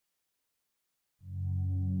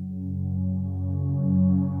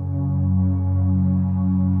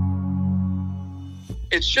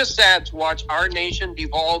It's just sad to watch our nation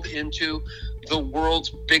devolve into the world's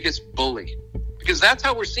biggest bully, because that's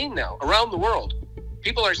how we're seen now around the world.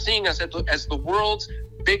 People are seeing us as the world's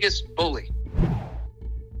biggest bully.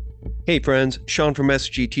 Hey friends, Sean from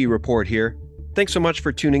SGT Report here. Thanks so much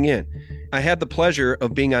for tuning in. I had the pleasure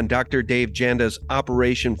of being on Dr. Dave Janda's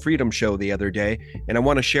Operation Freedom show the other day, and I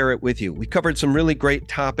want to share it with you. We covered some really great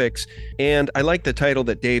topics, and I like the title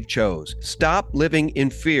that Dave chose. Stop living in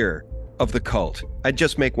fear of the cult. I'd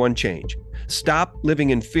just make one change. Stop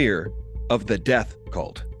living in fear of the death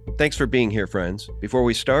cult. Thanks for being here, friends. Before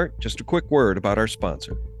we start, just a quick word about our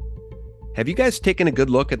sponsor. Have you guys taken a good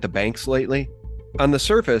look at the banks lately? On the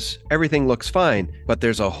surface, everything looks fine, but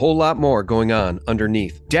there's a whole lot more going on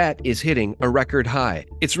underneath. Debt is hitting a record high.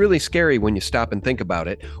 It's really scary when you stop and think about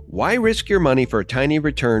it. Why risk your money for a tiny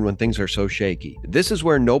return when things are so shaky? This is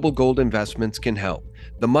where Noble Gold Investments can help.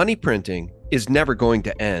 The money printing is never going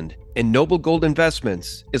to end, and Noble Gold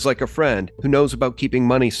Investments is like a friend who knows about keeping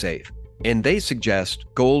money safe. And they suggest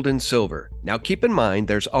gold and silver. Now keep in mind,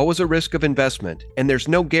 there's always a risk of investment, and there's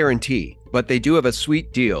no guarantee, but they do have a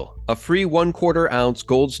sweet deal. A free 1/4 ounce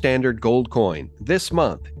gold standard gold coin this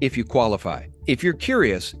month if you qualify. If you're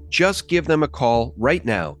curious, just give them a call right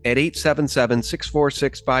now at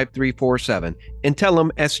 877-646-5347 and tell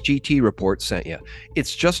them SGT Report sent you.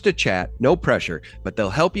 It's just a chat, no pressure, but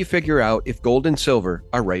they'll help you figure out if gold and silver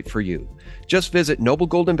are right for you. Just visit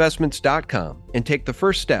noblegoldinvestments.com and take the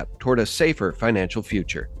first step toward a safer financial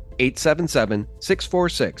future.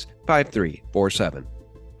 877-646-5347.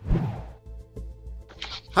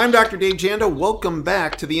 Hi, I'm Dr. Dave Janda. Welcome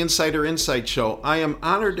back to the Insider Insight Show. I am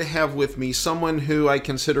honored to have with me someone who I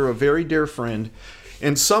consider a very dear friend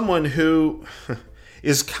and someone who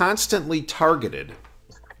is constantly targeted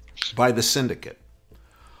by the syndicate.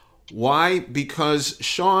 Why? Because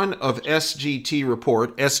Sean of SGT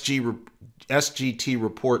Report,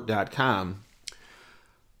 SGTreport.com,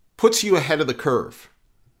 puts you ahead of the curve.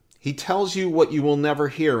 He tells you what you will never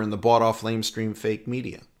hear in the bought-off lamestream fake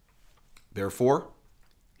media. Therefore,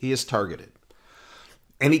 he is targeted.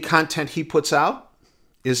 Any content he puts out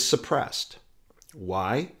is suppressed.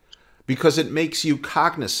 Why? Because it makes you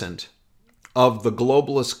cognizant of the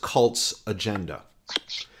globalist cult's agenda.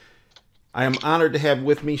 I am honored to have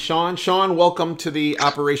with me Sean. Sean, welcome to the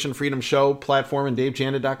Operation Freedom Show platform and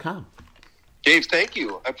DaveJanda.com. Dave, thank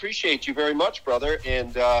you. I appreciate you very much, brother.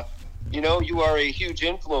 And, you are a huge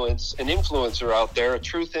influencer out there, a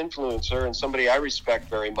truth influencer, and somebody I respect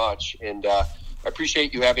very much. And I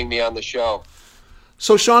appreciate you having me on the show.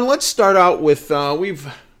 So, Sean, let's start out with,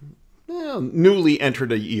 we've newly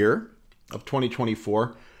entered a year of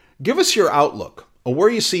 2024. Give us your outlook on where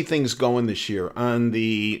you see things going this year on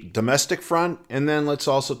the domestic front, and then let's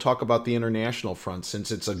also talk about the international front, since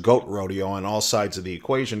it's a goat rodeo on all sides of the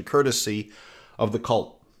equation, courtesy of the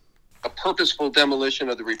cult. A purposeful demolition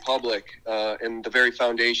of the republic and the very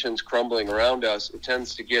foundations crumbling around us, it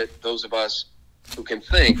tends to get those of us who can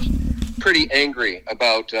think pretty angry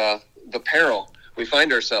about the peril we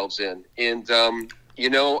find ourselves in. And, I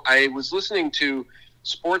was listening to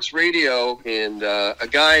sports radio, and a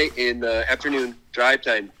guy in afternoon drive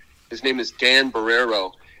time, his name is Dan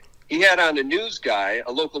Barrero. He had on a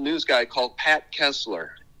local news guy called Pat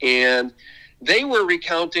Kessler, and they were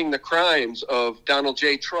recounting the crimes of Donald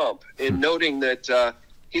J. Trump and noting that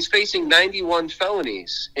he's facing 91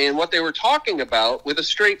 felonies. And what they were talking about with a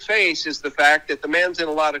straight face is the fact that the man's in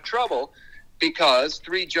a lot of trouble because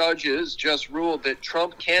 3 judges just ruled that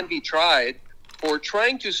Trump can be tried for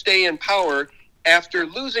trying to stay in power after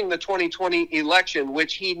losing the 2020 election,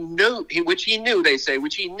 which he knew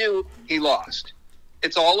he lost.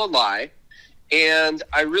 It's all a lie. And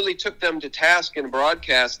I really took them to task in a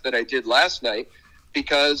broadcast that I did last night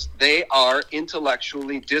because they are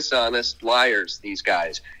intellectually dishonest liars, these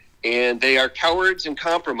guys. And they are cowards and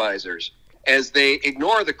compromisers as they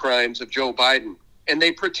ignore the crimes of Joe Biden. And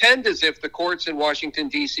they pretend as if the courts in Washington,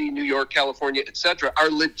 D.C., New York, California, etc., are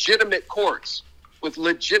legitimate courts with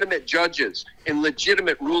legitimate judges and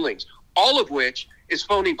legitimate rulings, all of which is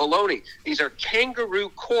phony baloney. These are kangaroo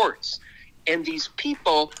courts. And these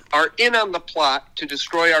people are in on the plot to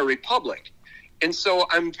destroy our republic. And so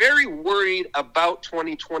I'm very worried about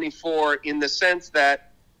 2024 in the sense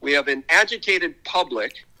that we have an agitated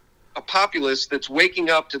public, a populace that's waking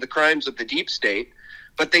up to the crimes of the deep state,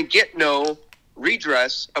 but they get no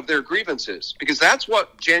redress of their grievances, because that's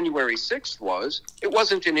what January 6th was. It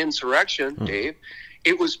wasn't an insurrection, Dave.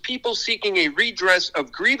 It was people seeking a redress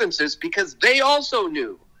of grievances because they also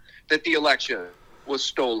knew that the election was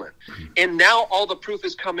stolen. And now all the proof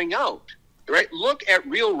is coming out, right? Look at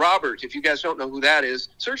Real Robert. If you guys don't know who that is,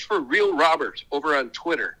 search for Real Robert over on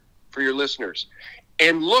Twitter for your listeners.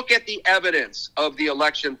 and look at the evidence of the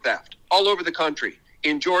election theft all over the country,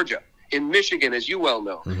 in Georgia, in Michigan, as you well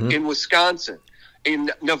know, in Wisconsin,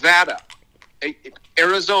 in Nevada,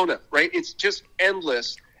 Arizona, right? It's just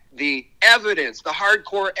endless. The evidence, the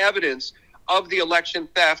hardcore evidence of the election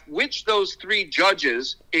theft, which those three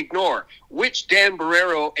judges ignore, which Dan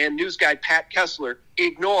Barrero and news guy Pat Kessler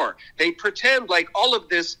ignore. They pretend like all of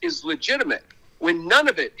this is legitimate when none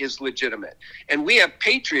of it is legitimate. And we have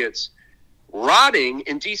patriots rotting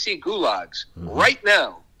in D.C. gulags right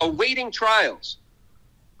now, awaiting trials.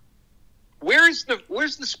 Where's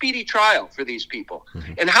the speedy trial for these people?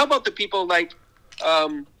 And how about the people like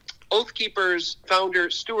Oath Keepers founder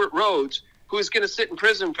Stuart Rhodes, who is going to sit in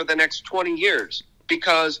prison for the next 20 years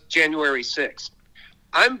because January 6th?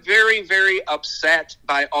 I'm very, very upset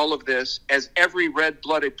by all of this, as every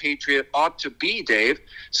red-blooded patriot ought to be, Dave.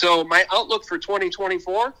 So my outlook for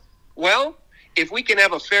 2024, well, if we can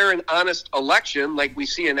have a fair and honest election like we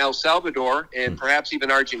see in El Salvador and perhaps even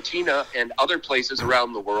Argentina and other places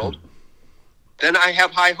around the world, then I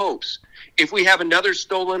have high hopes. If we have another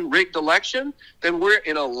stolen, rigged election, then we're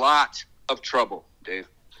in a lot of trouble, Dave.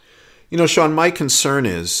 You know, Sean, my concern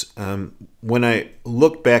is when I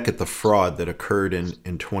look back at the fraud that occurred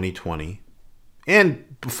in 2020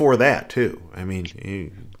 and before that, too. I mean,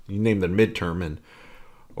 you name the midterm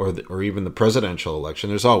or even the presidential election.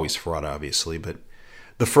 There's always fraud, obviously, but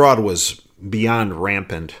the fraud was beyond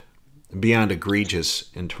rampant, beyond egregious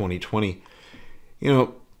in 2020. You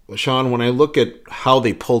know, Sean, when I look at how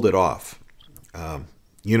they pulled it off,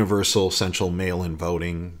 universal central mail-in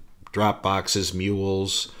voting, drop boxes,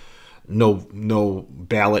 mules, no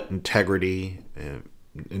ballot integrity,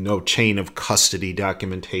 no chain of custody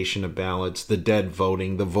documentation of ballots, the dead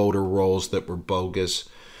voting, the voter rolls that were bogus.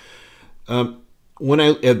 When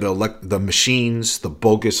the machines, the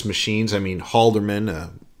bogus machines, I mean,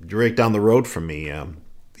 Halderman, right down the road from me,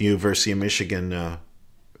 the University of Michigan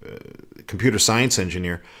computer science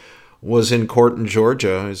engineer, was in court in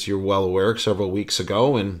Georgia, as you're well aware, several weeks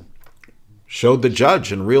ago, and showed the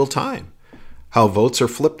judge in real time how votes are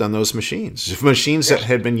flipped on those machines. Machines that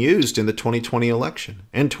had been used in the 2020 election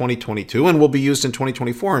and 2022 and will be used in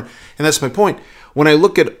 2024. And that's my point. When I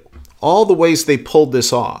look at all the ways they pulled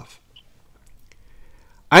this off,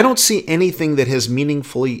 I don't see anything that has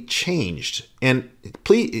meaningfully changed. And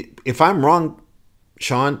please, if I'm wrong,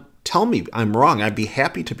 Sean, tell me I'm wrong. I'd be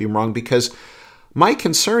happy to be wrong, because my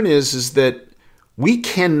concern is that we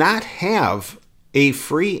cannot have a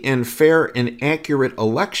free and fair and accurate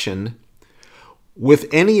election with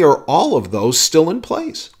any or all of those still in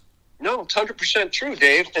place. No, it's 100% true,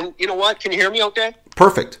 Dave. And you know what? Can you hear me okay?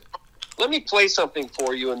 Perfect. Let me play something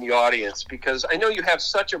for you in the audience, because I know you have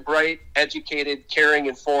such a bright, educated, caring,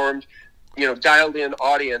 informed, dialed-in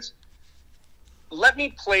audience. Let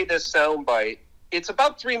me play this soundbite. It's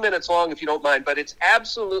about 3 minutes long, if you don't mind, but it's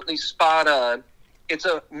absolutely spot on. It's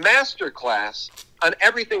a masterclass on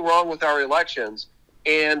everything wrong with our elections.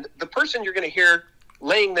 And the person you're going to hear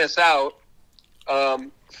laying this out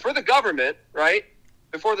for the government, right,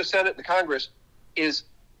 before the Senate and the Congress, is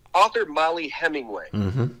author Molly Hemingway.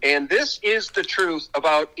 And this is the truth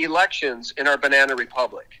about elections in our banana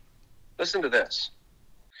republic. Listen to this.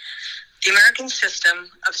 The American system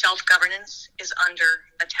of self-governance is under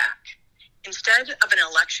attack. Instead of an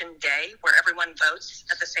election day where everyone votes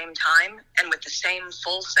at the same time and with the same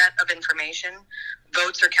full set of information,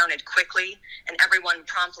 votes are counted quickly, and everyone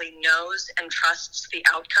promptly knows and trusts the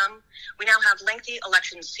outcome, we now have lengthy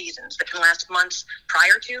election seasons that can last months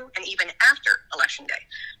prior to and even after Election Day.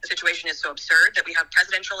 The situation is so absurd that we have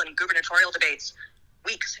presidential and gubernatorial debates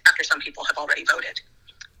weeks after some people have already voted.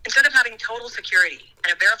 Instead of having total security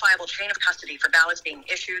and a verifiable chain of custody for ballots being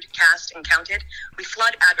issued, cast, and counted, we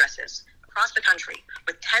flood addresses across the country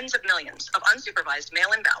with tens of millions of unsupervised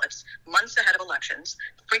mail-in ballots months ahead of elections,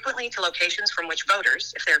 frequently to locations from which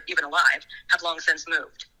voters, if they're even alive, have long since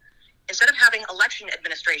moved. Instead of having election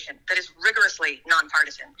administration that is rigorously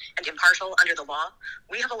nonpartisan and impartial under the law,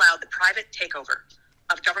 we have allowed the private takeover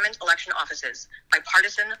of government election offices by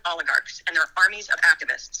partisan oligarchs and their armies of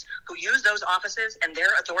activists who use those offices and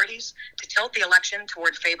their authorities to tilt the election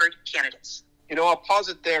toward favored candidates. I'll pause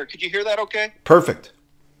it there. Could you hear that okay? Perfect.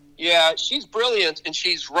 Yeah, she's brilliant and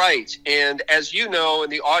she's right. And as you know,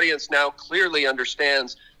 and the audience now clearly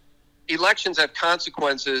understands, elections have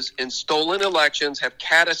consequences, and stolen elections have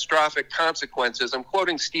catastrophic consequences. I'm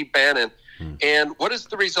quoting Steve Bannon. And what is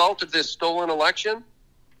the result of this stolen election?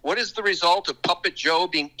 What is the result of Puppet Joe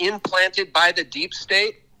being implanted by the deep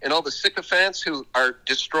state and all the sycophants who are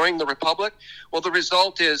destroying the republic? Well, the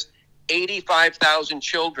result is 85,000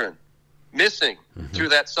 children missing through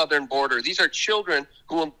that southern border. These are children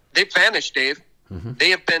who they've vanished, Dave. They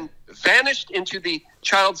have been vanished into the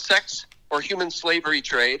child sex or human slavery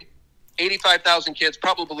trade. 85,000 kids,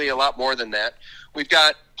 probably a lot more than that. We've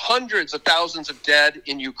got hundreds of thousands of dead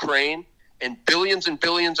in Ukraine and billions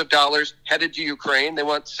of dollars headed to Ukraine. They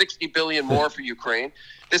want 60 billion more for Ukraine.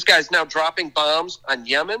 This guy's now dropping bombs on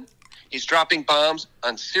Yemen. He's dropping bombs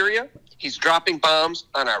on Syria. He's dropping bombs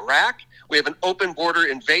on Iraq. We have an open border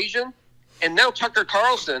invasion. And now Tucker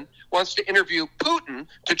Carlson wants to interview Putin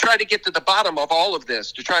to try to get to the bottom of all of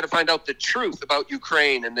this, to try to find out the truth about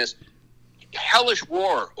Ukraine and this hellish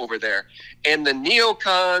war over there. And the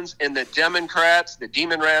neocons and the Democrats, the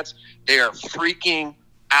demon rats, they are freaking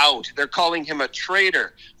out. They're calling him a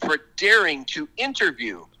traitor for daring to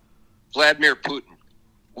interview Vladimir Putin.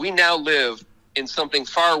 We now live in something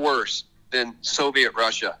far worse than Soviet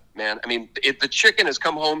Russia, man. I mean, the chicken has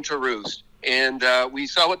come home to roost. And we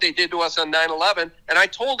saw what they did to us on 9/11. And I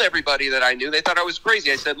told everybody that I knew. They thought I was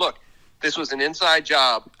crazy. I said, look, this was an inside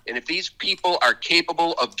job. And if these people are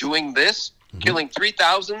capable of doing this, killing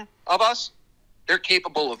 3,000 of us, they're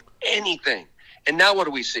capable of anything. And now what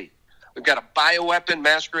do we see? We've got a bioweapon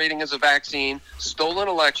masquerading as a vaccine, stolen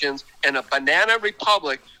elections, and a banana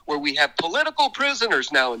republic where we have political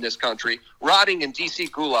prisoners now in this country rotting in D.C.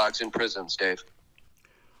 gulags in prisons, Dave.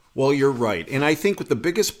 Well, you're right. And I think with the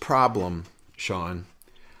biggest problem, Sean,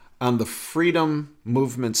 on the freedom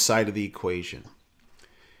movement side of the equation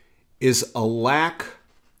is a lack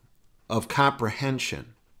of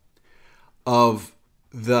comprehension of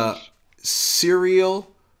the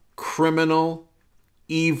serial, criminal,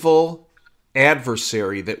 evil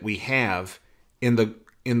adversary that we have in the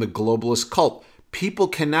globalist cult. People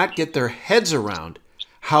cannot get their heads around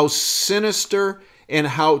how sinister and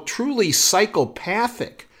how truly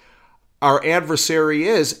psychopathic our adversary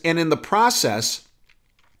is. And in the process,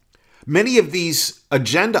 many of these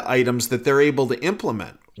agenda items that they're able to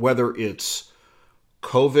implement, whether it's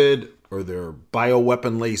COVID or their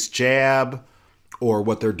bioweapon-laced jab or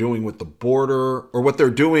what they're doing with the border or what they're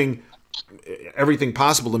doing everything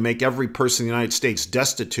possible to make every person in the United States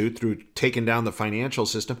destitute through taking down the financial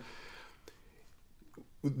system,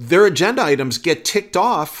 their agenda items get ticked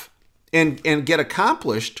off and get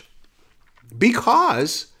accomplished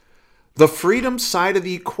because the freedom side of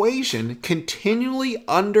the equation continually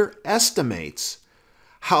underestimates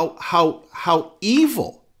how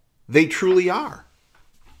evil they truly are.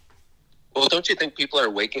 Well, don't you think people are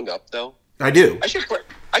waking up, though? I do.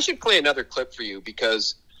 I should play another clip for you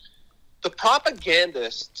because the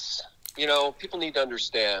propagandists, people need to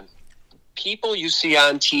understand, people you see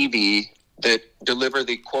on TV that deliver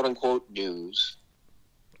the quote-unquote news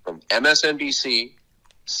from MSNBC,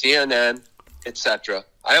 CNN, etc.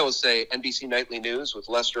 I always say NBC Nightly News with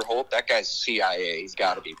Lester Holt. That guy's CIA. He's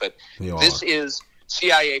got to be. But this is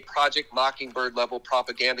CIA Project Mockingbird level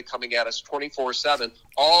propaganda coming at us 24/7.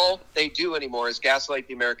 All they do anymore is gaslight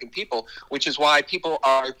the American people, which is why people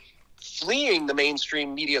are fleeing the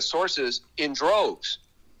mainstream media sources in droves.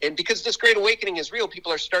 And because this great awakening is real,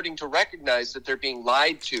 people are starting to recognize that they're being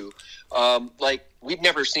lied to like we've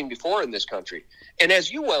never seen before in this country. And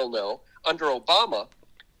as you well know, under Obama,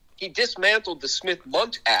 he dismantled the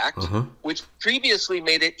Smith-Mundt Act, which previously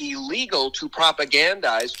made it illegal to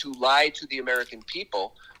propagandize, to lie to the American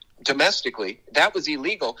people domestically. That was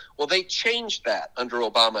illegal. Well, they changed that under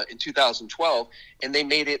Obama in 2012, and they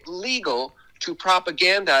made it legal to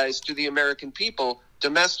propagandize to the American people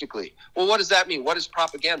domestically. Well, what does that mean? What is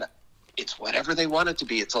propaganda? It's whatever they want it to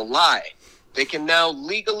be. It's a lie. They can now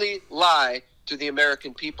legally lie to the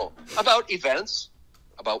American people about events,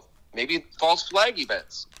 about maybe false flag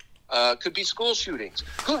events. Could be school shootings.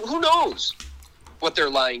 Who knows what they're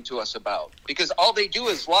lying to us about? Because all they do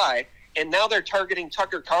is lie, and now they're targeting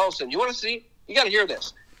Tucker Carlson. You want to see? You got to hear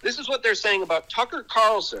this. This is what they're saying about Tucker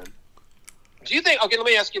Carlson. Do you think, okay, let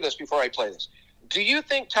me ask you this before I play this. Do you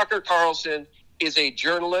think Tucker Carlson is a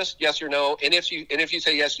journalist, yes or no? And if you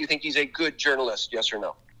say yes, do you think he's a good journalist, yes or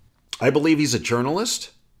no? I believe he's a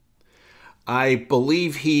journalist. I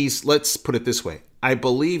believe he's, let's put it this way, I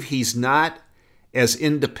believe he's not as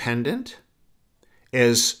independent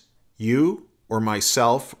as you or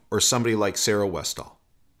myself or somebody like Sarah Westall.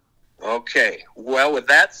 Okay. Well, with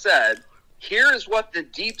that said, here is what the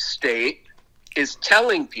deep state is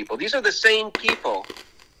telling people. These are the same people.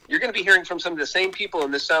 You're going to be hearing from some of the same people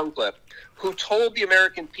in this sound clip who told the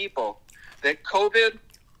American people that COVID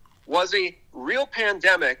was a real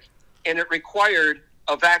pandemic and it required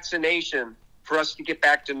a vaccination for us to get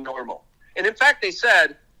back to normal. And in fact, they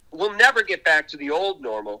said, we'll never get back to the old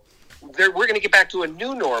normal. We're going to get back to a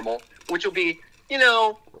new normal, which will be,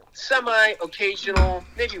 semi-occasional,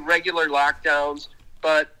 maybe regular lockdowns,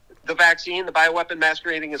 but the vaccine, the bioweapon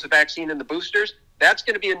masquerading as a vaccine and the boosters, that's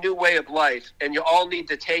going to be a new way of life, and you all need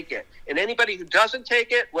to take it. And anybody who doesn't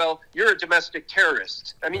take it, well, you're a domestic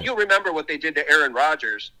terrorist. I mean, you'll remember what they did to Aaron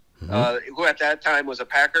Rodgers, who at that time was a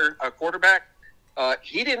Packer quarterback.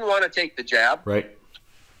 He didn't want to take the jab. Right.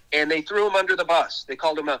 And they threw him under the bus. They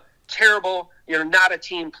called him a terrible, not a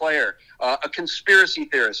team player, a conspiracy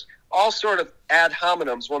theorist, all sort of ad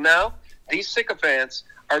hominems. Well, now these sycophants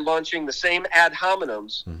are launching the same ad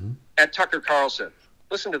hominems at Tucker Carlson.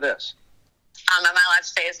 Listen to this. Am I allowed to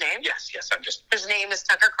say his name? Yes. His name is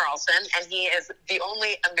Tucker Carlson, and he is the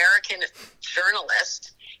only American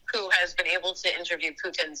journalist who has been able to interview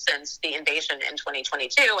Putin since the invasion in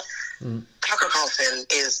 2022. Tucker Carlson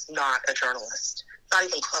is not a journalist, not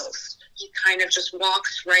even close. He kind of just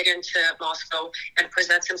walks right into Moscow and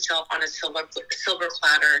presents himself on a silver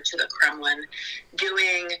platter to the Kremlin,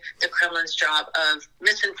 doing the Kremlin's job of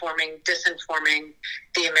misinforming, disinforming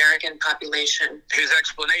the American population. His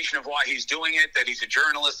explanation of why he's doing it, that he's a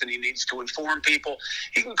journalist and he needs to inform people,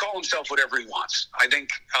 he can call himself whatever he wants. I think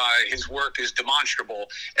his work is demonstrable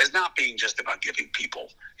as not being just about giving people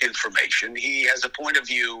information. He has a point of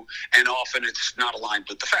view, and often it's not aligned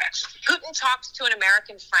with the facts. Putin talks to an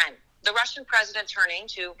American friend. The Russian president turning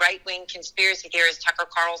to right-wing conspiracy theorist Tucker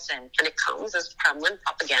Carlson, and it comes as Kremlin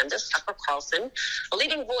propagandist Tucker Carlson, a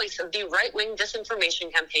leading voice of the right-wing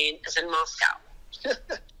disinformation campaign, is in Moscow.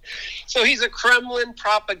 So he's a Kremlin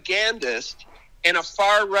propagandist and a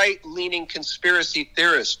far-right leaning conspiracy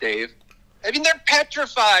theorist, Dave. I mean, they're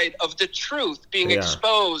petrified of the truth being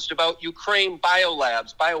exposed about Ukraine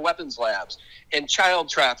biolabs, bioweapons labs, and child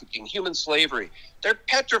trafficking, human slavery. They're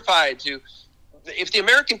petrified to... If the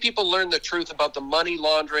American people learn the truth about the money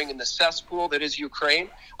laundering and the cesspool that is Ukraine.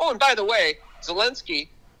 Oh, and by the way, Zelensky,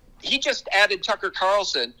 he just added Tucker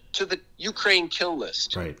Carlson to the Ukraine kill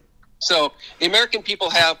list. Right. So the American people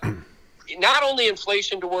have not only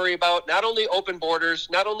inflation to worry about, not only open borders,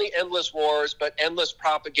 not only endless wars, but endless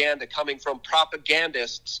propaganda coming from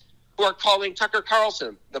propagandists who are calling Tucker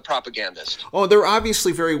Carlson the propagandist. Oh, they're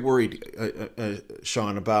obviously very worried,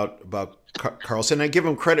 Sean, about Carlson. I give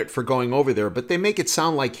him credit for going over there, but they make it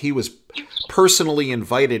sound like he was personally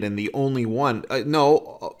invited and the only one.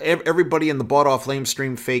 No, everybody in the bought-off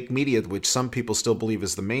lamestream fake media, which some people still believe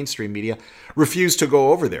is the mainstream media, refused to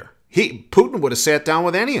go over there. Putin would have sat down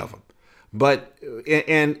with any of them. But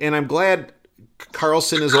and I'm glad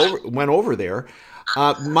Carlson went over there.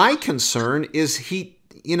 My concern is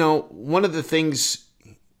one of the things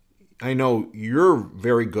I know you're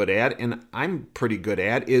very good at, and I'm pretty good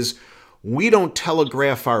at, is we don't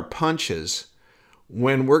telegraph our punches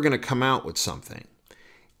when we're going to come out with something.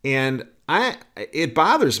 And it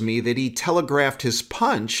bothers me that he telegraphed his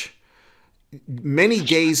punch many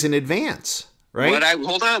days in advance, right? But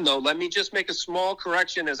hold on, though. Let me just make a small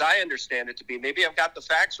correction as I understand it to be. Maybe I've got the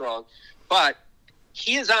facts wrong, but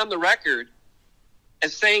he is on the record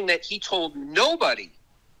as saying that he told nobody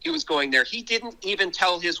he was going there. He didn't even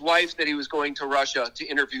tell his wife that he was going to Russia to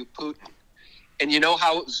interview Putin. And you know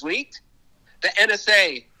how it was leaked? The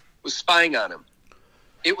NSA was spying on him.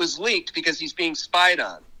 It was leaked because he's being spied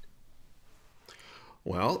on.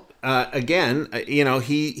 Well, again,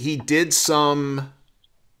 he did some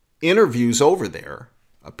interviews over there,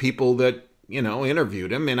 people that,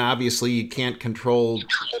 interviewed him. And obviously he can't control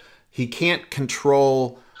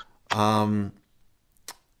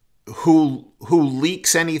who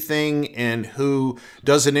leaks anything and who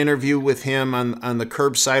does an interview with him on the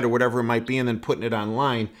curbside or whatever it might be and then putting it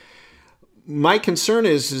online. My concern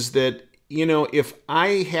is that, if I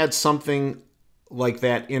had something like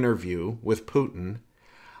that interview with Putin,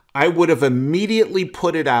 I would have immediately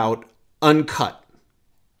put it out uncut.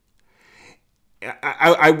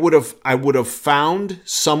 I would have found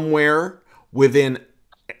somewhere within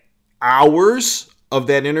hours of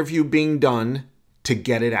that interview being done to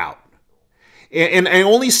get it out. And I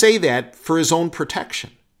only say that for his own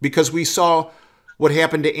protection, because we saw what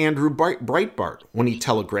happened to Andrew Breitbart when he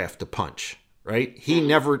telegraphed a punch, right? He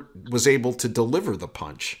never was able to deliver the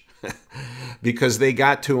punch because they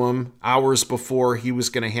got to him hours before he was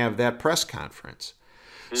going to have that press conference.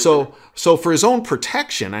 Mm-hmm. So for his own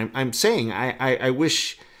protection, I'm saying I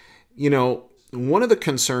wish, one of the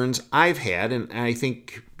concerns I've had, and I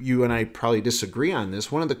think you and I probably disagree on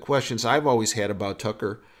this, one of the questions I've always had about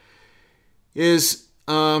Tucker is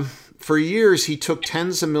for years he took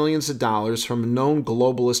tens of millions of dollars from a known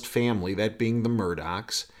globalist family, that being the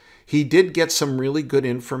Murdochs. He did get some really good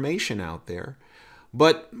information out there,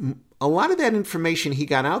 but a lot of that information he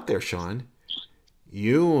got out there, Sean,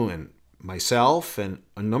 you and myself and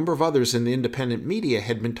a number of others in the independent media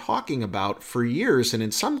had been talking about for years, and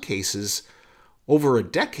in some cases over a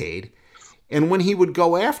decade. And when he would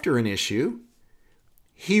go after an issue,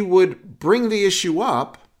 he would bring the issue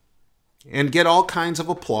up and get all kinds of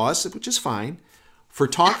applause, which is fine, for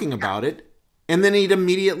talking about it, and then he'd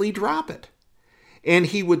immediately drop it. And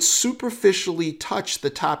he would superficially touch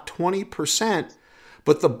the top 20%,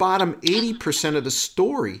 but the bottom 80% of the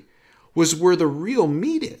story was where the real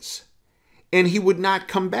meat is. And he would not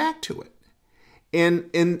come back to it.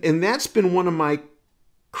 And that's been one of my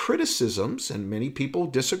criticisms, and many people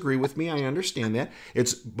disagree with me. I understand that.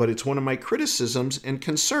 But it's one of my criticisms and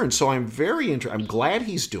concerns. So I'm I'm glad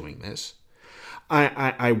he's doing this.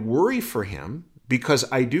 I worry for him because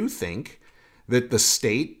I do think that the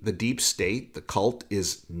state, the deep state, the cult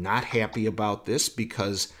is not happy about this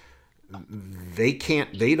because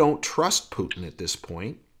they don't trust Putin at this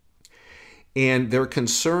point. And they're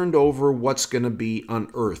concerned over what's going to be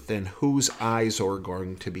unearthed and whose eyes are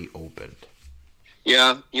going to be opened.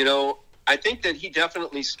 Yeah, I think that he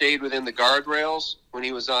definitely stayed within the guardrails when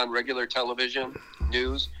he was on regular television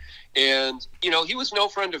news. And, he was no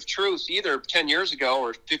friend of truth either 10 years ago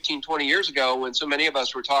or 15, 20 years ago when so many of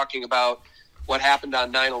us were talking about what happened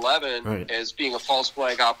on 9/11 as being a false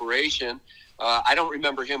flag operation. I don't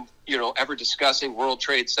remember him, ever discussing World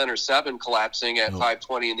Trade Center 7 collapsing at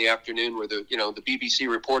 5:20 in the afternoon, where the BBC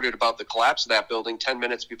reported about the collapse of that building 10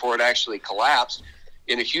 minutes before it actually collapsed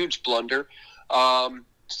in a huge blunder.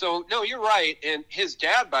 So no, you're right. And his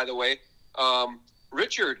dad, by the way,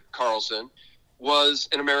 Richard Carlson, was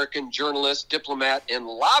an American journalist, diplomat, and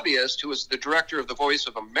lobbyist who was the director of the Voice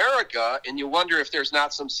of America. And you wonder if there's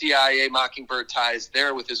not some CIA Mockingbird ties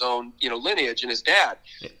there with his own, lineage and his dad.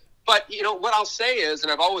 Yeah. But, what I'll say is,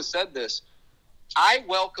 and I've always said this, I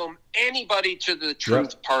welcome anybody to the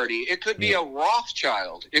Truth Party. It could be a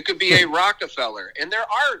Rothschild. It could be a Rockefeller. And there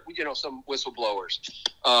are, some whistleblowers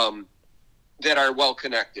that are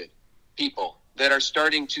well-connected people that are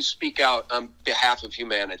starting to speak out on behalf of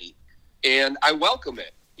humanity. And I welcome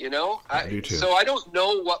it, I do too. So I don't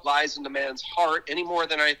know what lies in the man's heart any more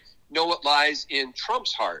than I know what lies in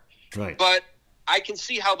Trump's heart. Right. But I can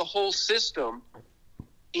see how the whole system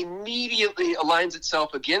immediately aligns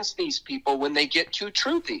itself against these people when they get too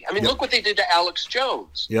truthy. I mean, look what they did to Alex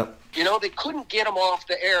Jones. Yep. They couldn't get him off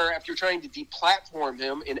the air after trying to deplatform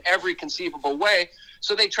him in every conceivable way.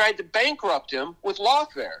 So they tried to bankrupt him with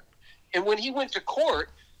lawfare. And when he went to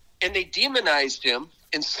court and they demonized him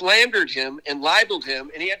and slandered him and libeled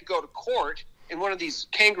him, and he had to go to court in one of these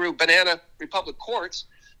kangaroo banana republic courts,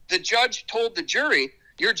 the judge told the jury,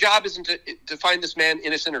 your job isn't to find this man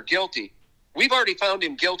innocent or guilty. We've already found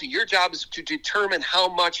him guilty. Your job is to determine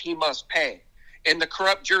how much he must pay. And the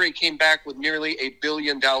corrupt jury came back with nearly $1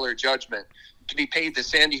 billion judgment to be paid the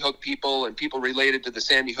Sandy Hook people and people related to the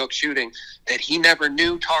Sandy Hook shooting that he never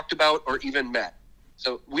knew, talked about, or even met.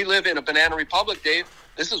 So we live in a banana republic, Dave.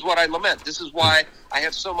 This is what I lament. This is why I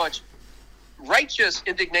have so much righteous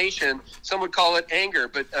indignation. Some would call it anger,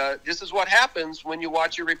 but this is what happens when you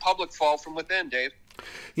watch your republic fall from within, Dave.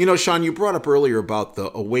 Sean, you brought up earlier about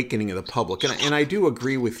the awakening of the public, and I do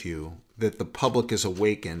agree with you that the public is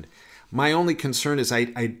awakened. My only concern is I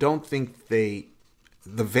don't think the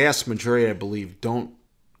vast majority, I believe, don't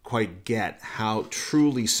quite get how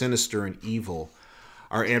truly sinister and evil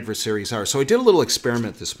our adversaries are. So I did a little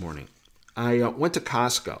experiment this morning. I went to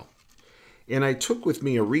Costco, and I took with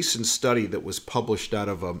me a recent study that was published out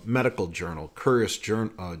of a medical journal,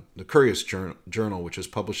 the Curious Journal, which was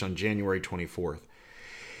published on January 24th.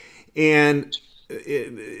 And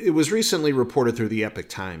it was recently reported through the Epoch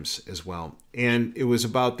Times as well. And it was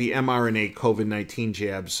about the mRNA COVID-19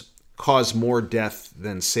 jabs cause more death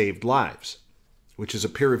than saved lives, which is a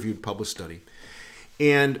peer-reviewed published study.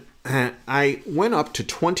 And I went up to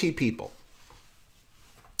 20 people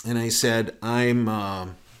and I said, I'm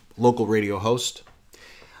a local radio host,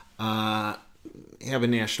 have a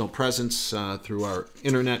national presence through our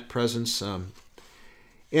internet presence,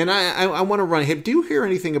 and I want to run ahead. Do you hear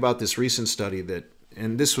anything about this recent study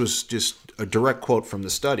and this was just a direct quote from the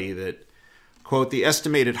study that, quote, the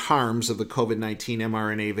estimated harms of the COVID-19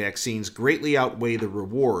 mRNA vaccines greatly outweigh the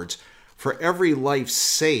rewards. For every life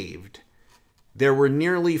saved, there were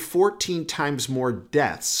nearly 14 times more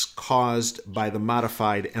deaths caused by the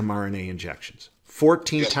modified mRNA injections.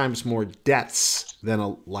 14 times more deaths than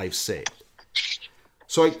a life saved.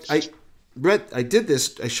 So I did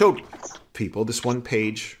this, I showed people this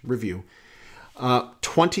one-page review,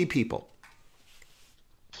 20 people.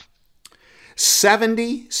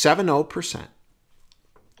 70%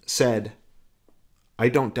 said, I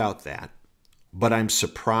don't doubt that, but I'm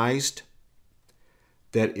surprised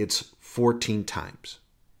that it's 14 times.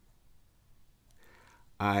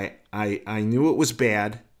 I knew it was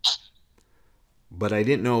bad. but I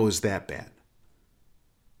didn't know it was that bad.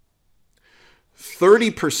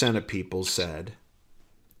 30% of people said,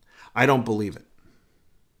 I don't believe it.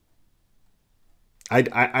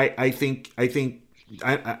 I think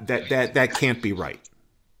that can't be right.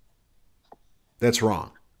 That's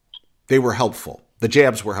wrong. They were helpful. The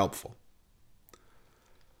jabs were helpful.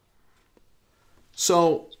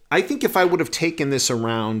 So I think if I would have taken this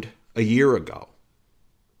around a year ago,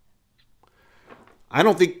 I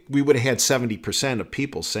don't think we would have had 70% of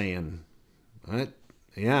people saying, what?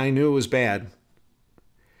 Yeah, I knew it was bad.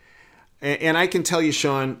 And I can tell you,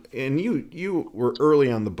 Sean, and you were early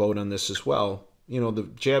on the boat on this as well. You know, the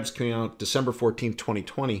jabs came out December 14th,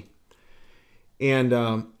 2020. And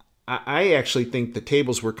I actually think the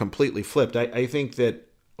tables were completely flipped. I think that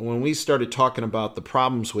when we started talking about the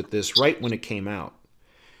problems with this right when it came out,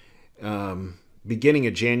 beginning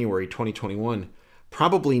of January 2021,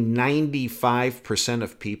 probably 95%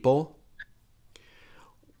 of people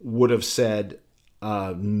would have said,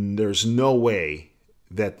 there's no way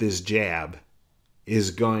that this jab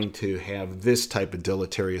is going to have this type of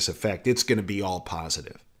deleterious effect. It's going to be all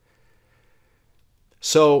positive.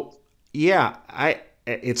 So, yeah,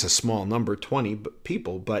 it's a small number, 20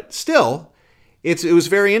 people, but still, it was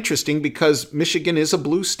very interesting because Michigan is a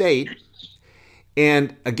blue state.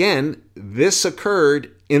 And again, this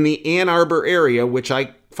occurred in the Ann Arbor area, which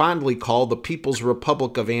I fondly call the People's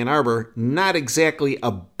Republic of Ann Arbor, not exactly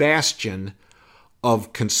a bastion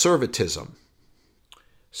of conservatism.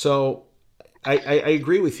 So I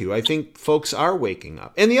agree with you. I think folks are waking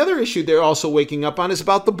up. And the other issue they're also waking up on is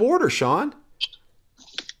about the border, Sean.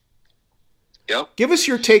 Yep. Give us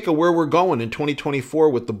your take of where we're going in 2024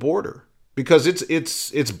 with the border, because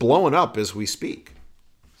it's blowing up as we speak.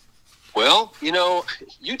 Well, you know,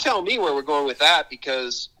 you tell me where we're going with that,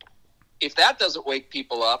 because if that doesn't wake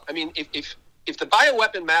people up, I mean, if the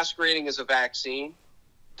bioweapon masquerading as a vaccine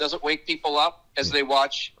doesn't wake people up as they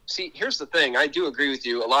watch. See, here's the thing. I do agree with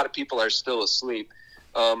you. A lot of people are still asleep.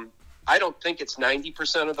 I don't think it's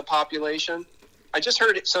 90% of the population. I just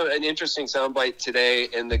heard an interesting soundbite today,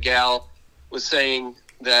 and the gal was saying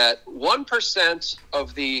that 1%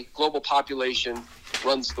 of the global population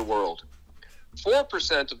runs the world.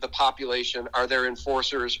 4% of the population are their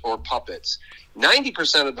enforcers or puppets.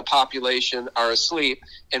 90% of the population are asleep,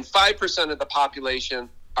 and 5% of the population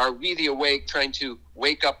are we the awake, trying to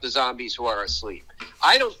wake up the zombies who are asleep.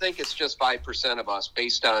 I don't think it's just 5% of us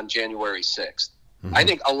based on January 6th. Mm-hmm. I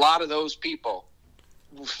think a lot of those people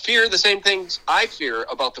fear the same things I fear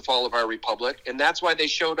about the fall of our republic, and that's why they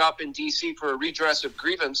showed up in D.C. for a redress of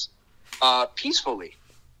grievance peacefully.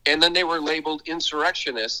 And then they were labeled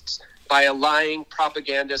insurrectionists by a lying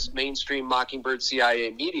propagandist mainstream Mockingbird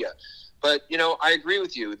CIA media. But, you know, I agree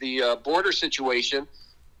with you. The border situation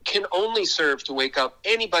can only serve to wake up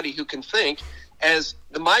anybody who can think, as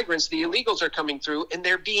the migrants, the illegals, are coming through, and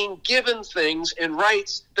they're being given things and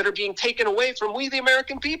rights that are being taken away from we, the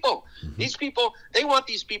American people. Mm-hmm. These people, they want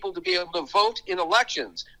these people to be able to vote in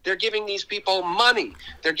elections. They're giving these people money.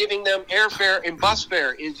 They're giving them airfare and bus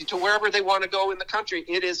fare to wherever they want to go in the country.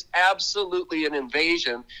 It is absolutely an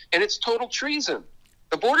invasion, and it's total treason.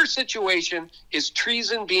 The border situation is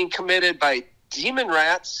treason being committed by demon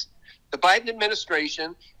rats, the Biden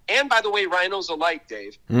administration, and, by the way, rhinos alike,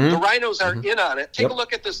 Dave. Mm-hmm. The rhinos are in on it. Take a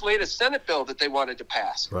look at this latest Senate bill that they wanted to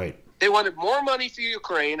pass. Right. They wanted more money for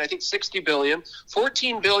Ukraine, I think $60 billion,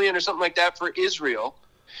 $14 billion or something like that for Israel.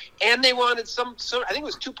 And they wanted I think it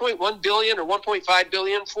was $2.1 billion or $1.5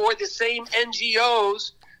 billion for the same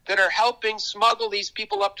NGOs that are helping smuggle these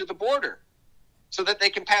people up to the border so that they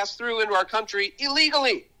can pass through into our country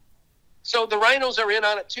illegally. So the rhinos are in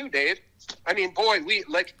on it too, Dave. I mean, boy,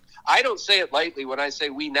 I don't say it lightly when I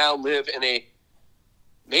say we now live in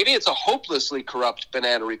maybe it's a hopelessly corrupt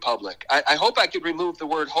banana republic. I hope I could remove the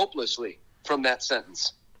word hopelessly from that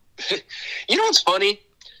sentence. You know what's funny?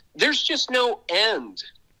 There's just no end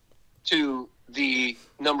to the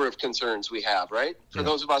number of concerns we have, right? For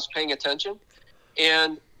those of us paying attention.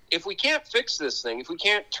 And if we can't fix this thing, if we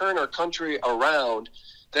can't turn our country around,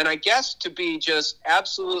 then I guess to be just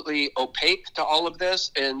absolutely opaque to all of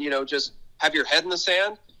this and, you know, just have your head in the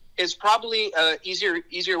sand is probably an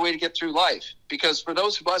easier way to get through life. Because for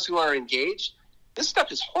those of us who are engaged, this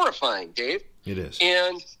stuff is horrifying, Dave. It is.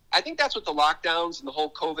 And I think that's what the lockdowns and the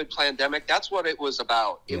whole COVID pandemic, that's what it was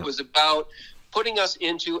about. It was about putting us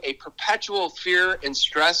into a perpetual fear and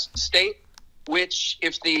stress state, which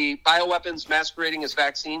if the bioweapons masquerading as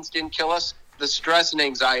vaccines didn't kill us, the stress and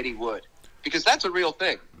anxiety would. Because that's a real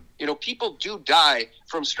thing. You know, people do die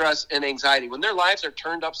from stress and anxiety. When their lives are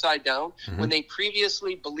turned upside down, when they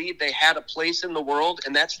previously believed they had a place in the world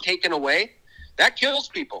and that's taken away, That kills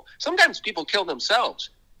people. Sometimes people kill themselves.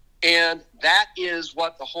 And that is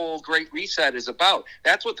what the whole Great Reset is about.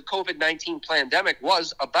 That's what the COVID-19 pandemic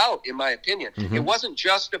was about, in my opinion. Mm-hmm. It wasn't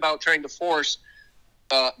just about trying to force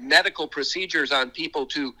medical procedures on people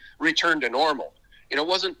to return to normal. It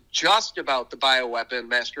wasn't just about the bioweapon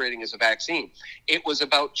masquerading as a vaccine. It was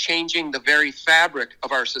about changing the very fabric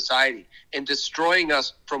of our society and destroying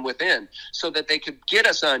us from within so that they could get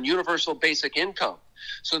us on universal basic income,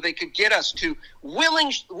 so they could get us to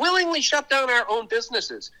willingly shut down our own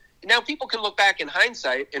businesses. Now, people can look back in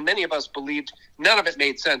hindsight, and many of us believed none of it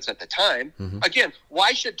made sense at the time. Mm-hmm. Again,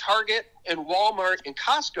 why should Target and Walmart and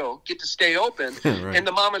Costco get to stay open right. and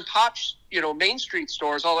the mom and pop, Main Street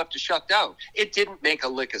stores all have to shut down? It didn't make a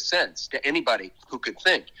lick of sense to anybody who could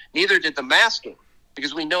think. Neither did the masking,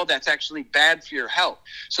 because we know that's actually bad for your health.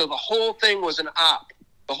 So the whole thing was an op.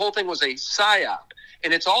 The whole thing was a psyop.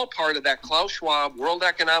 And it's all part of that Klaus Schwab World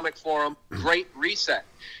Economic Forum Great Reset.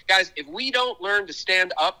 Guys, if we don't learn to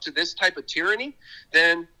stand up to this type of tyranny,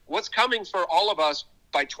 then what's coming for all of us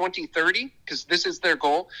by 2030, because this is their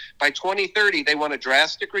goal, by 2030, they want a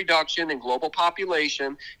drastic reduction in global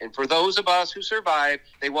population. And for those of us who survive,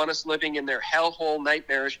 they want us living in their hellhole,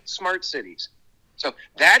 nightmarish smart cities. So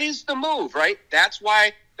that is the move, right? That's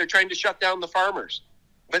why they're trying to shut down the farmers.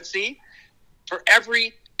 But see, for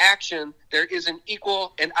every action, there is an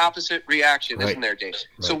equal and opposite reaction, right. Isn't there, Dave?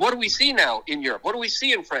 Right. So what do we see now in Europe? What do we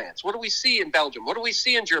see in France? What do we see in Belgium? What do we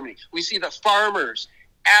see in Germany? We see the farmers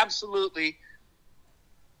absolutely,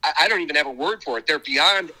 I don't even have a word for it. They're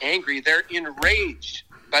beyond angry. They're enraged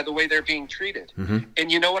by the way they're being treated. Mm-hmm.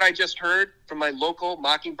 And you know what I just heard from my local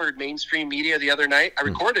Mockingbird mainstream media the other night? I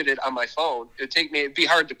recorded it on my phone. It'd be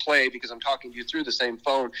hard to play because I'm talking to you through the same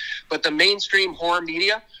phone. But the mainstream horror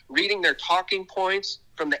media, reading their talking points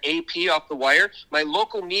from the AP off the wire, my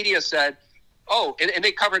local media said, and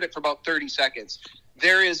they covered it for about 30 seconds.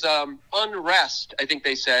 There is unrest, I think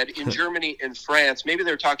they said, in Germany and France. Maybe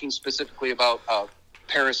they're talking specifically about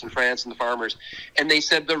Paris and France and the farmers. And they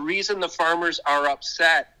said the reason the farmers are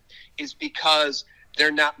upset is because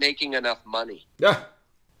they're not making enough money. Yeah.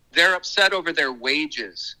 They're upset over their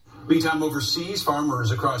wages. Meantime, overseas,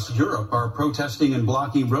 farmers across Europe are protesting and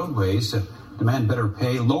blocking roadways to demand better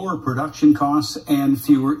pay, lower production costs, and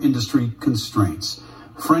fewer industry constraints.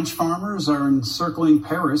 French farmers are encircling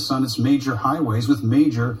Paris on its major highways with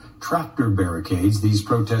major tractor barricades. These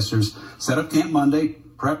protesters set up camp Monday,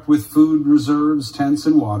 prepped with food reserves, tents,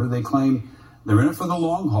 and water. They claim they're in it for the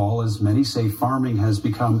long haul, as many say farming has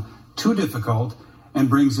become too difficult and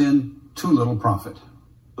brings in too little profit.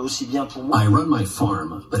 I run my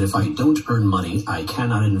farm, but if I don't earn money, I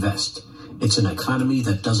cannot invest. It's an economy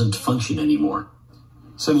that doesn't function anymore.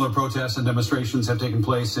 Similar protests and demonstrations have taken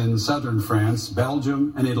place in southern France,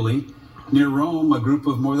 Belgium, and Italy. Near Rome, a group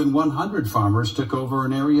of more than 100 farmers took over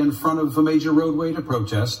an area in front of a major roadway to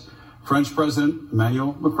protest. French President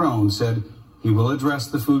Emmanuel Macron said he will address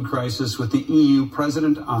the food crisis with the EU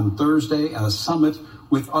president on Thursday at a summit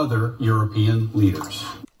with other European leaders.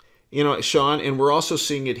 Sean, and we're also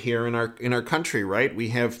seeing it here in our country, right? We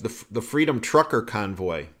have the Freedom Trucker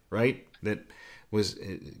Convoy, right? That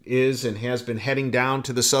is and has been heading down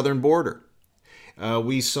to the southern border.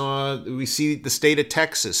 We see the state of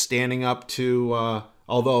Texas standing up to,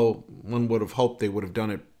 although one would have hoped they would have done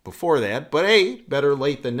it before that, but hey, better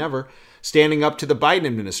late than never, standing up to the Biden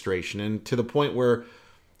administration, and to the point where,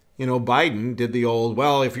 Biden did the old,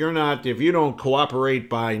 well, if you don't cooperate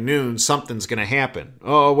by noon, something's going to happen.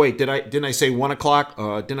 Oh, wait, didn't I say 1 o'clock?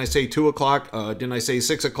 Didn't I say 2 o'clock? Didn't I say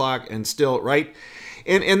 6 o'clock? And still, right?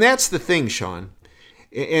 And that's the thing, Sean.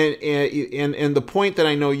 And the point that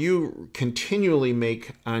I know you continually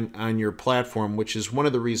make on your platform, which is one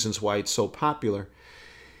of the reasons why it's so popular,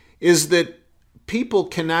 is that people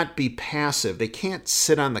cannot be passive. They can't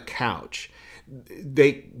sit on the couch.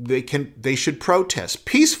 They should protest,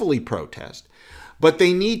 peacefully protest, but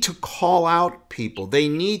they need to call out people. They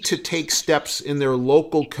need to take steps in their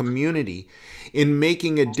local community in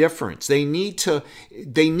making a difference. They need to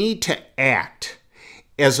act,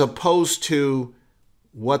 as opposed to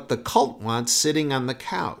what the cult wants, sitting on the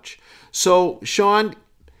couch. So, Sean,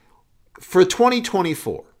 for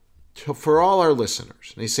 2024, for all our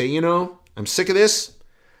listeners, they say, I'm sick of this.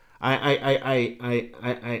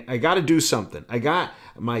 I got to do something. I got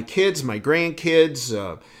my kids, my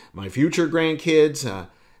grandkids, my future grandkids.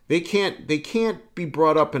 They can't be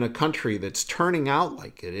brought up in a country that's turning out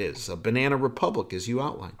like it is, a banana republic, as you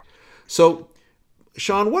outlined. So,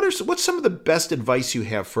 Sean, what's some of the best advice you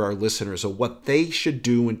have for our listeners of what they should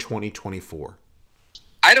do in 2024?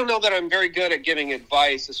 I don't know that I'm very good at giving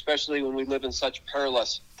advice, especially when we live in such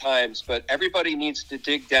perilous times, but everybody needs to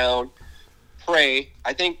dig down, pray.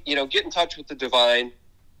 I think, get in touch with the divine.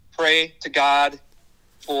 Pray to God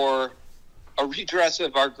for a redress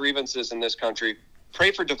of our grievances in this country.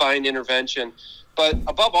 Pray for divine intervention. But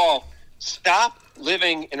above all, stop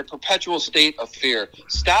living in a perpetual state of fear.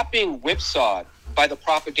 Stop being whipsawed by the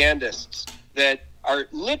propagandists that are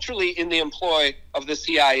literally in the employ of the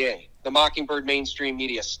CIA, the Mockingbird mainstream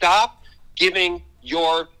media. Stop giving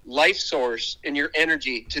your life source and your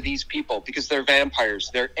energy to these people, because they're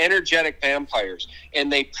vampires. They're energetic vampires,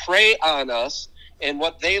 and they prey on us. And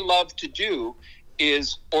what they love to do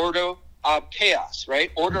is order out chaos,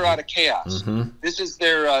 right? Order out of chaos. This is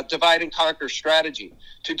their divide and conquer strategy,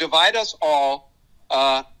 to divide us all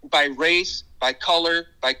by race, by color,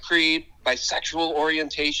 by creed, by sexual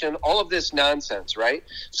orientation, all of this nonsense, right?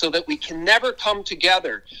 So that we can never come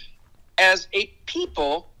together as a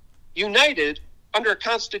people united under a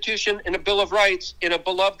constitution and a Bill of Rights in a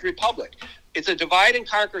beloved republic. It's a divide and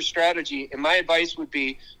conquer strategy, and my advice would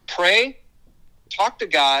be pray, talk to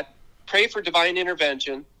God, pray for divine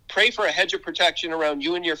intervention, pray for a hedge of protection around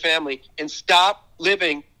you and your family, and stop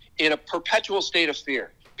living in a perpetual state of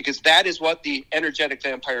fear, because that is what the energetic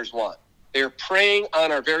vampires want. They're preying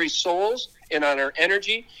on our very souls and on our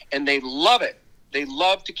energy, and they love it. They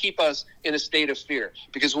love to keep us in a state of fear,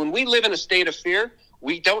 because when we live in a state of fear,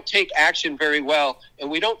 we don't take action very well, and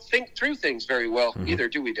we don't think through things very well either,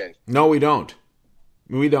 do we, Dave? No, we don't.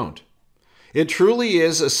 We don't. It truly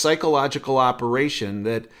is a psychological operation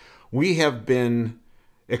that we have been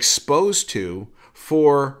exposed to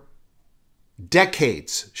for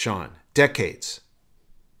decades, Sean. Decades.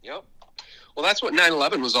 Yep. Well, that's what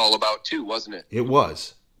 9/11 was all about too, wasn't it? It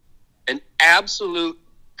was. An absolute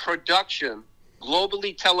production,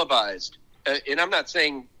 globally televised. And I'm not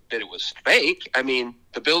saying that it was fake. I mean,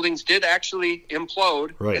 the buildings did actually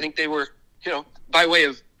implode. Right. I think they were, by way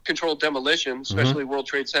of controlled demolition, especially World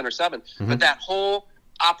Trade Center 7. But that whole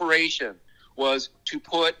operation was to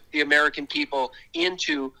put the American people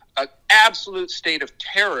into an absolute state of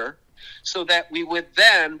terror, so that we would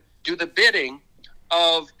then do the bidding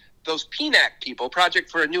of those PNAC people, Project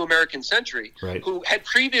for a New American Century, right, who had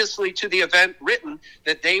previously to the event written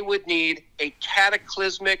that they would need a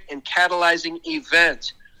cataclysmic and catalyzing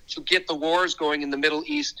event to get the wars going in the Middle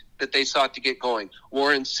East that they sought to get going.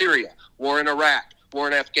 War in Syria, war in Iraq, war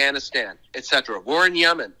in Afghanistan, etc., war in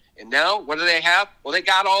Yemen. And now, what do they have? Well, they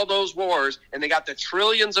got all those wars, and they got the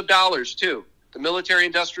trillions of dollars, too. The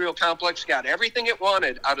military-industrial complex got everything it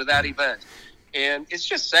wanted out of that event. And it's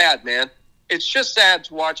just sad, man. It's just sad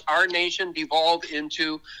to watch our nation devolve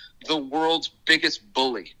into the world's biggest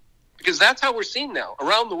bully. Because that's how we're seen now,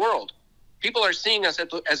 around the world. People are seeing us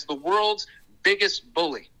as the world's biggest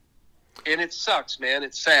bully. And it sucks, man.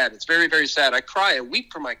 It's sad. It's very, very sad. I cry. I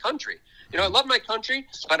weep for my country. I love my country,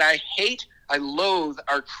 but I loathe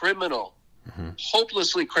our criminal,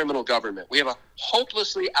 hopelessly criminal government. We have a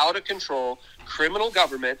hopelessly out of control criminal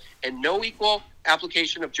government and no equal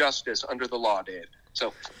application of justice under the law, Dave.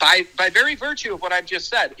 So by very virtue of what I've just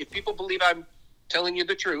said, if people believe I'm telling you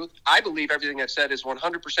the truth, I believe everything I've said is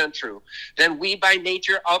 100% true, then we by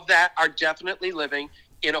nature of that are definitely living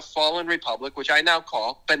in a fallen republic, which I now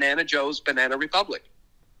call Banana Joe's Banana Republic.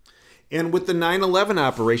 And with the 9/11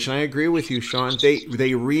 operation, I agree with you, Sean.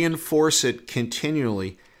 They reinforce it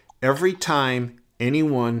continually every time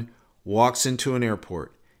anyone walks into an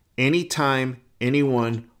airport, anytime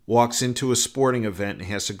anyone walks into a sporting event and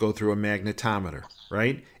has to go through a magnetometer,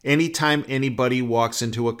 right? Anytime anybody walks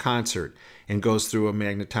into a concert and goes through a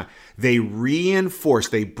magnetometer, they reinforce,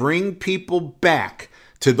 they bring people back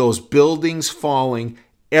to those buildings falling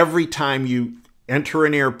every time you enter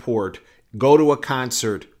an airport, go to a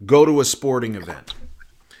concert, go to a sporting event.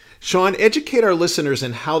 Sean, educate our listeners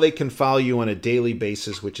on how they can follow you on a daily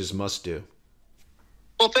basis, which is must do.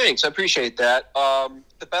 Well, thanks. I appreciate that.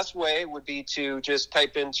 The best way would be to just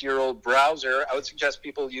type into your old browser. I would suggest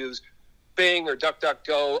people use Bing or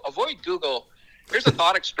DuckDuckGo. Avoid Google. Here's a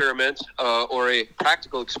thought experiment or a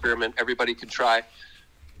practical experiment everybody can try.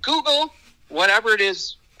 Google whatever it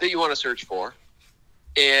is that you want to search for.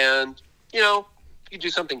 And, you do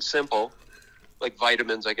something simple, like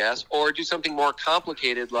vitamins, I guess, or do something more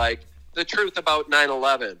complicated, like the truth about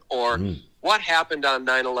 9/11 or what happened on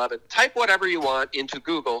 9/11. Type whatever you want into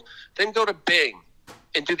Google, then go to Bing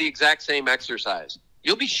and do the exact same exercise.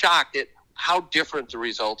 You'll be shocked at how different the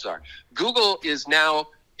results are. Google is now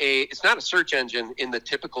it's not a search engine in the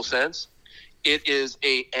typical sense. It is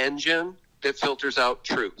an engine that filters out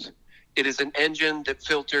truth. It is an engine that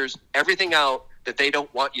filters everything out that they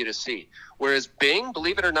don't want you to see. Whereas Bing,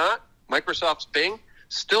 believe it or not, Microsoft's Bing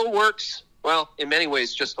still works, well, in many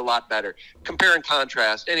ways, just a lot better. Compare and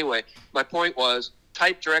contrast. Anyway, my point was,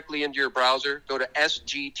 type directly into your browser. Go to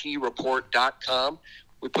sgtreport.com.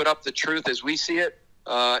 We put up the truth as we see it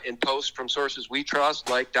in posts from sources we trust,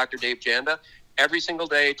 like Dr. Dave Janda, every single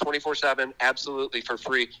day, 24/7, absolutely for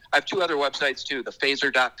free. I have 2 other websites too,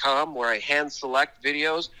 thephaser.com, where I hand select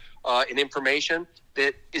videos and information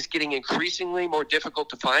that is getting increasingly more difficult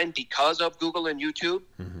to find because of Google and YouTube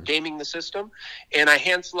gaming the system. And I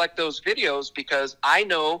hand select those videos because I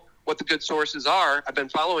know what the good sources are. I've been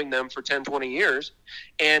following them for 10, 20 years.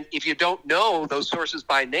 And if you don't know those sources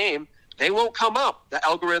by name, they won't come up. The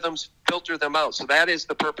algorithms filter them out. So that is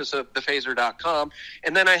the purpose of thephaser.com.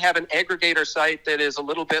 And then I have an aggregator site that is a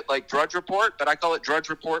little bit like Drudge Report, but I call it Drudge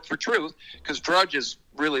Report for Truth because Drudge has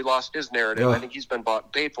really lost his narrative. I think he's been bought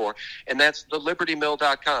and paid for. And that's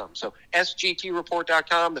thelibertymill.com. So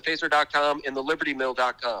sgtreport.com, thephaser.com, and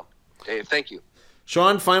thelibertymill.com. Dave, thank you.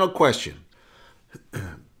 Sean, final question.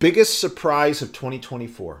 Biggest surprise of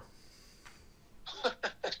 2024?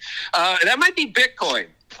 That might be Bitcoin.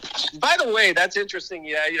 By the way, that's interesting.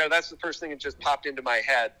 Yeah, that's the first thing that just popped into my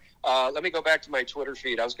head. Let me go back to my Twitter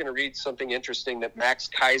feed. I was going to read something interesting that Max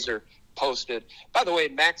Kaiser posted. By the way,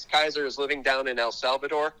 Max Kaiser is living down in El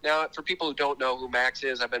Salvador. Now, for people who don't know who Max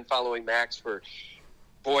is, I've been following Max for,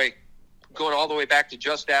 going all the way back to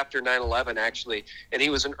just after 9/11, actually. And he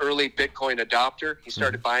was an early Bitcoin adopter. He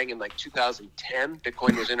started buying in like 2010.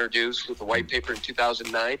 Bitcoin was introduced with a white paper in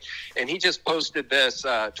 2009. And he just posted this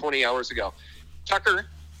 20 hours ago. Tucker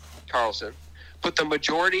Carlson put the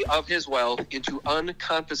majority of his wealth into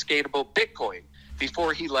unconfiscatable Bitcoin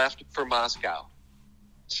before he left for Moscow.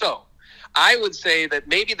 So I would say that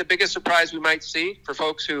maybe the biggest surprise we might see for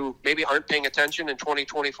folks who maybe aren't paying attention in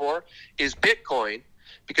 2024 is Bitcoin,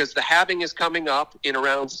 because the halving is coming up in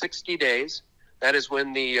around 60 days. That is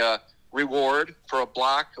when the reward for a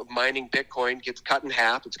block of mining Bitcoin gets cut in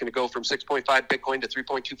half. It's going to go from 6.5 Bitcoin to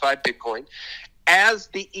 3.25 Bitcoin. As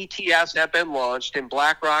the ETFs have been launched, and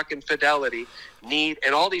BlackRock and Fidelity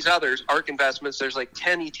and all these others, ARK Investments, there's like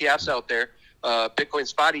 10 ETFs out there, Bitcoin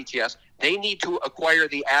spot ETFs, they need to acquire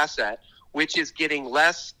the asset, which is getting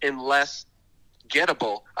less and less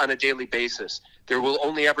gettable on a daily basis. There will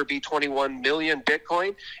only ever be 21 million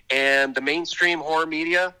Bitcoin, and the mainstream horror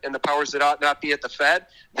media and the powers that ought not be at the Fed,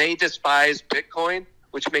 they despise Bitcoin,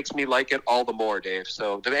 which makes me like it all the more, Dave.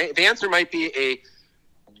 So the answer might be a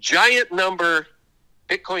giant number,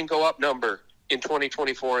 Bitcoin go up number in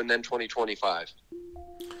 2024 and then 2025.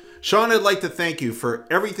 Sean, I'd like to thank you for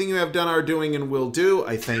everything you have done, are doing, and will do.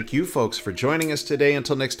 I thank you folks for joining us today.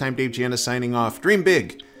 Until next time, Dave Janda signing off. Dream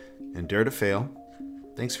big and dare to fail.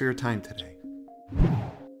 Thanks for your time today.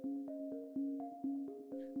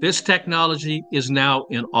 This technology is now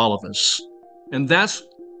in all of us. And that's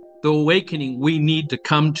the awakening we need to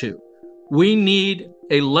come to. We need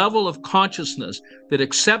a level of consciousness that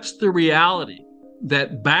accepts the reality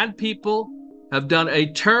that bad people have done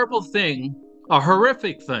a terrible thing, a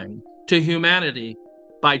horrific thing to humanity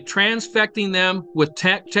by transfecting them with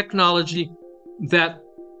technology that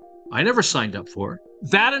I never signed up for.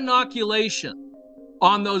 That inoculation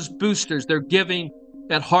on those boosters they're giving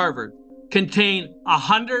at Harvard contain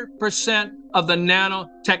 100% of the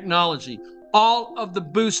nanotechnology. All of the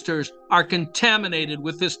boosters are contaminated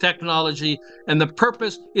with this technology, and the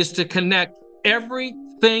purpose is to connect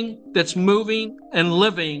everything that's moving and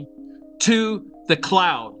living to the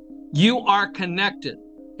cloud. You are connected,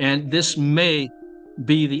 and this may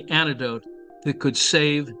be the antidote that could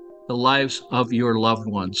save the lives of your loved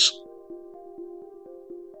ones.